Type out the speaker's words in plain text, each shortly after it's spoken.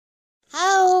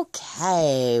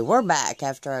Hey, we're back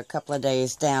after a couple of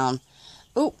days down.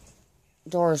 Oop,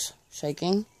 door's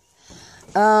shaking.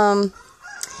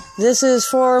 This is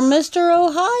for Mr.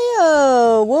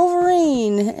 Ohio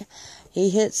Wolverine.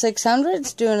 He hit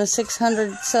 600s, doing a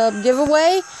 600 sub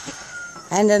giveaway,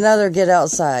 and another get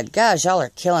outside. Gosh, y'all are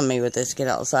killing me with this get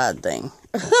outside thing.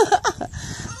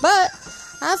 But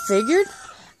I figured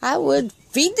I would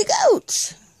feed the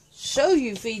goats. Show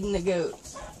you feeding the goats.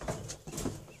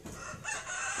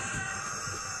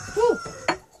 Whew.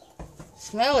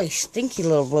 Smelly, stinky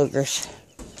little bloopers.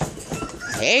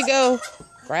 There you go.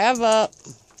 Grab up.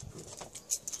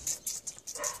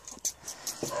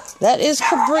 That is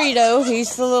Cabrito.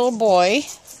 He's the little boy.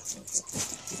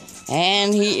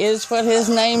 And he is what his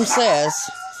name says.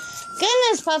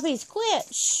 Goodness, puppies, quit.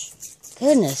 Shh.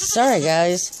 Goodness, sorry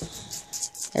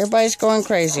guys. Everybody's going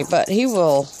crazy, but he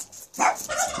will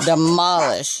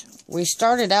demolish. We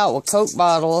started out with Coke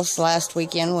bottles last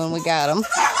weekend when we got him.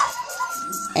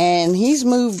 And he's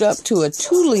moved up to a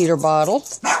 2-liter bottle.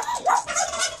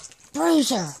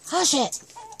 Bruiser, hush it.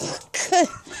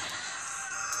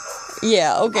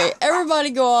 Yeah, okay.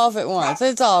 Everybody go off at once.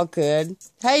 It's all good.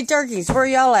 Hey, turkeys, where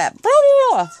y'all at?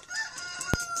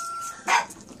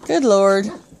 Good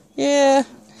Lord. Yeah.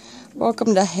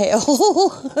 Welcome to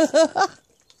hell.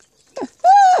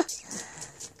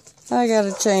 I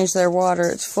gotta change their water.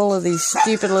 It's full of these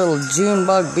stupid little June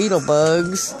bug beetle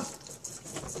bugs.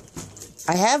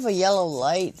 I have a yellow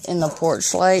light in the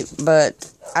porch light, but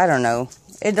I don't know.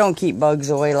 It don't keep bugs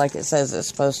away like it says it's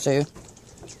supposed to.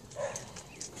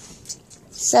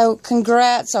 So,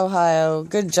 congrats, Ohio.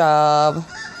 Good job.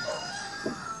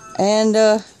 And,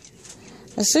 as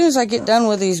soon as I get done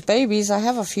with these babies, I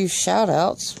have a few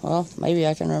shout-outs. Well, maybe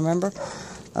I can remember.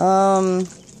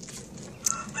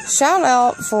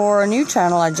 Shout-out for a new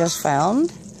channel I just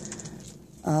found.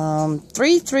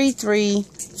 333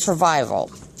 Survival.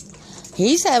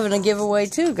 He's having a giveaway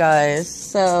too, guys.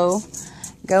 So,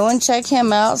 go and check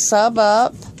him out. Sub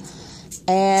up.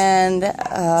 And,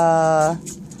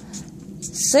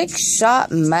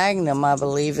 6-shot Magnum, I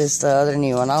believe, is the other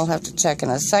new one. I'll have to check in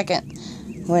a second.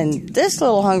 When this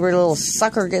little hungry little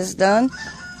sucker gets done,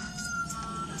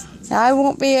 I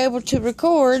won't be able to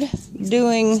record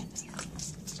doing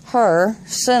her,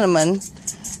 Cinnamon,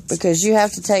 because you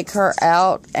have to take her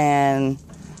out and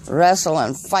wrestle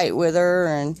and fight with her.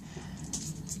 And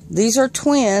these are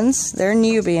twins. They're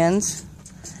Nubians.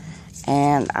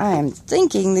 And I'm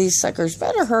thinking these suckers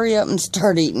better hurry up and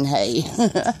start eating hay.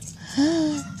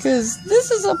 Because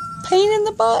this is a pain in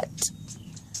the butt.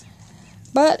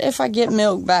 But if I get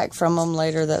milk back from him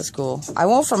later, that's cool. I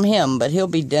won't from him, but he'll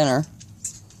be dinner.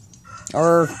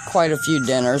 Or quite a few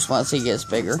dinners once he gets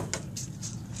bigger.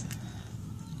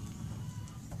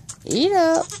 Eat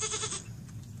up.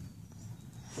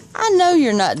 I know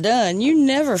you're not done. You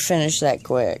never finish that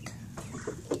quick.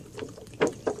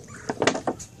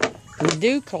 You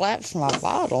do collapse my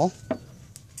bottle.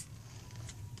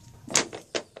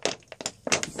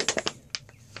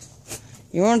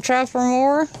 You want to try for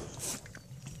more?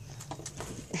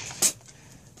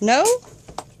 No?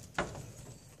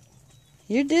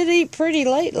 You did eat pretty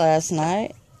late last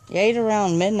night. You ate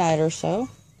around midnight or so.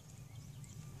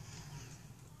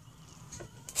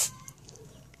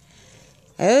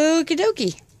 Okie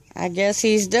dokie. I guess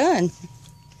he's done.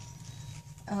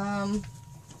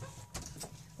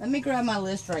 Let me grab my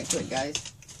list right quick, guys.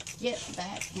 Get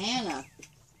back, Hannah.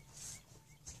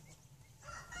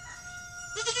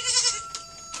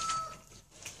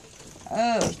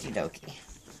 Okie dokie.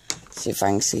 See if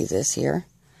I can see this here.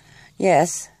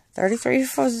 Yes, 33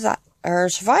 for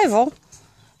survival,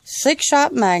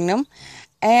 6-shot Magnum,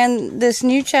 and this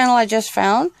new channel I just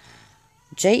found,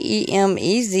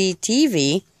 JEMEZ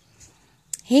TV.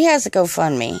 He has a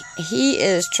GoFundMe. He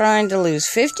is trying to lose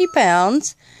 50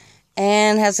 pounds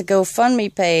and has a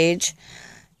GoFundMe page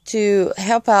to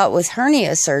help out with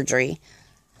hernia surgery.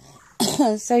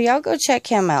 So y'all go check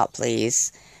him out,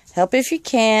 please. Help if you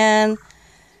can.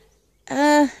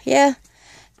 Yeah.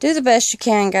 Do the best you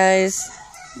can, guys.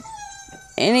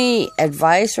 Any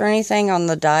advice or anything on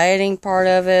the dieting part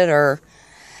of it, or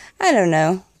I don't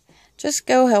know. Just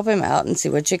go help him out and see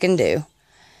what you can do.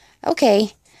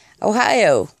 Okay.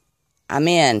 Ohio. I'm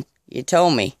in. You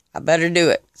told me. I better do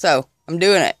it. So, I'm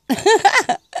doing it.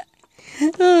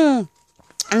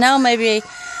 Now maybe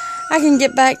I can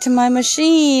get back to my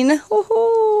machine.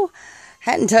 Woohoo!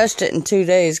 Hadn't touched it in 2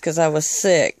 days because I was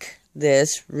sick.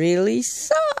 This really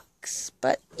sucks,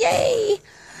 but yay!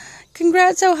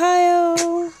 Congrats,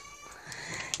 Ohio!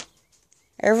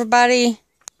 Everybody,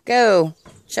 go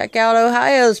check out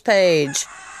Ohio's page.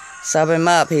 Sub him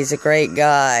up. He's a great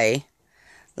guy.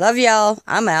 Love y'all.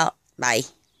 I'm out.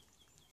 Bye.